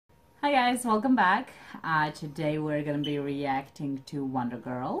Hi guys, welcome back. Today we're going to be reacting to Wonder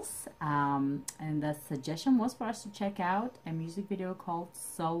Girls. And the suggestion was for us to check out a music video called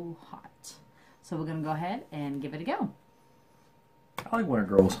So Hot. So we're going to go ahead and give it a go. I like Wonder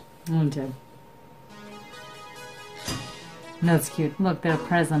Girls. Me too. That's cute. Look, they're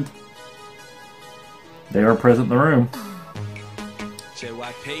present. They are present in the room.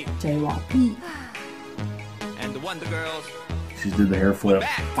 JYP. And the Wonder Girls. She did the hair flip.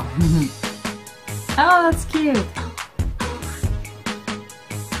 Oh, that's cute.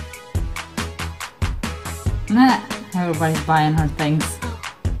 Everybody's buying her things.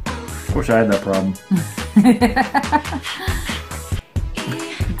 I wish I had that problem.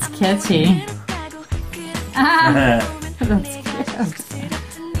 It's catchy. That's cute.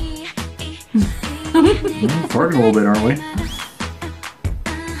 Farting a little bit, aren't we?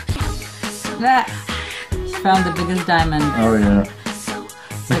 She found the biggest diamond. Oh yeah.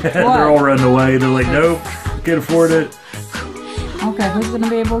 Like, They're all running away. They're like, nope, can't afford it. Okay, who's gonna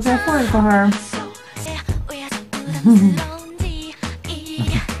be able to afford it for her?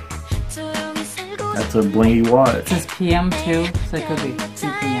 That's a blingy watch. It says PM too, so it could be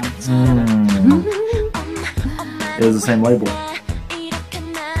 2 PM. It was the same label.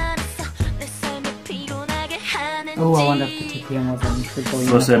 Oh, I wonder if the 2 PM was on football.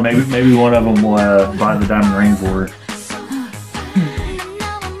 So I said maybe one of them will buy the diamond ring for her.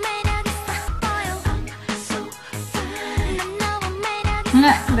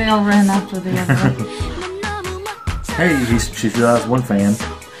 They all ran after the other. Hey, she still has one fan.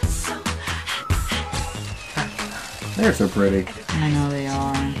 They're so pretty. I know they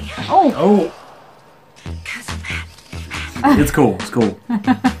are. Oh! Oh! It's cool. It's cool.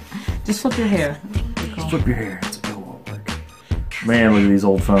 Just flip your hair. Just flip your hair. It's a cool work. Man, look at these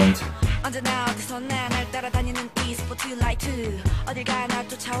old phones.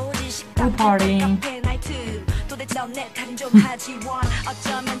 Go party.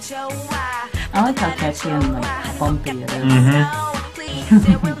 I like how catchy and like bumpy it is.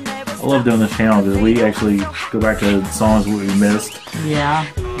 I love doing this channel because we actually go back to songs we missed. Yeah,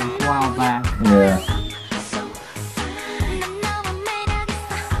 like a while back. Yeah.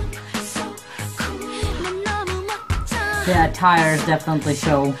 Yeah, tires definitely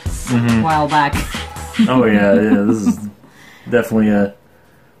show a while back. Oh yeah, this is definitely a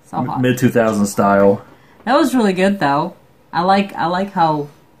mid-2000s style. That was really good though. I like how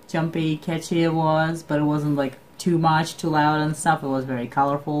jumpy, catchy it was, but it wasn't like too much, too loud and stuff. It was very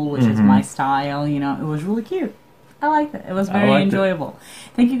colorful, which is my style, you know. It was really cute. I liked it. It was very enjoyable.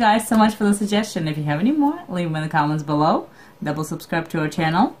 Thank you guys so much for the suggestion. If you have any more, leave them in the comments below. Double subscribe to our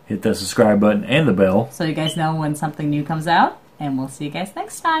channel. Hit that subscribe button and the bell So you guys know when something new comes out. And we'll see you guys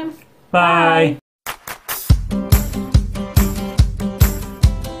next time. Bye.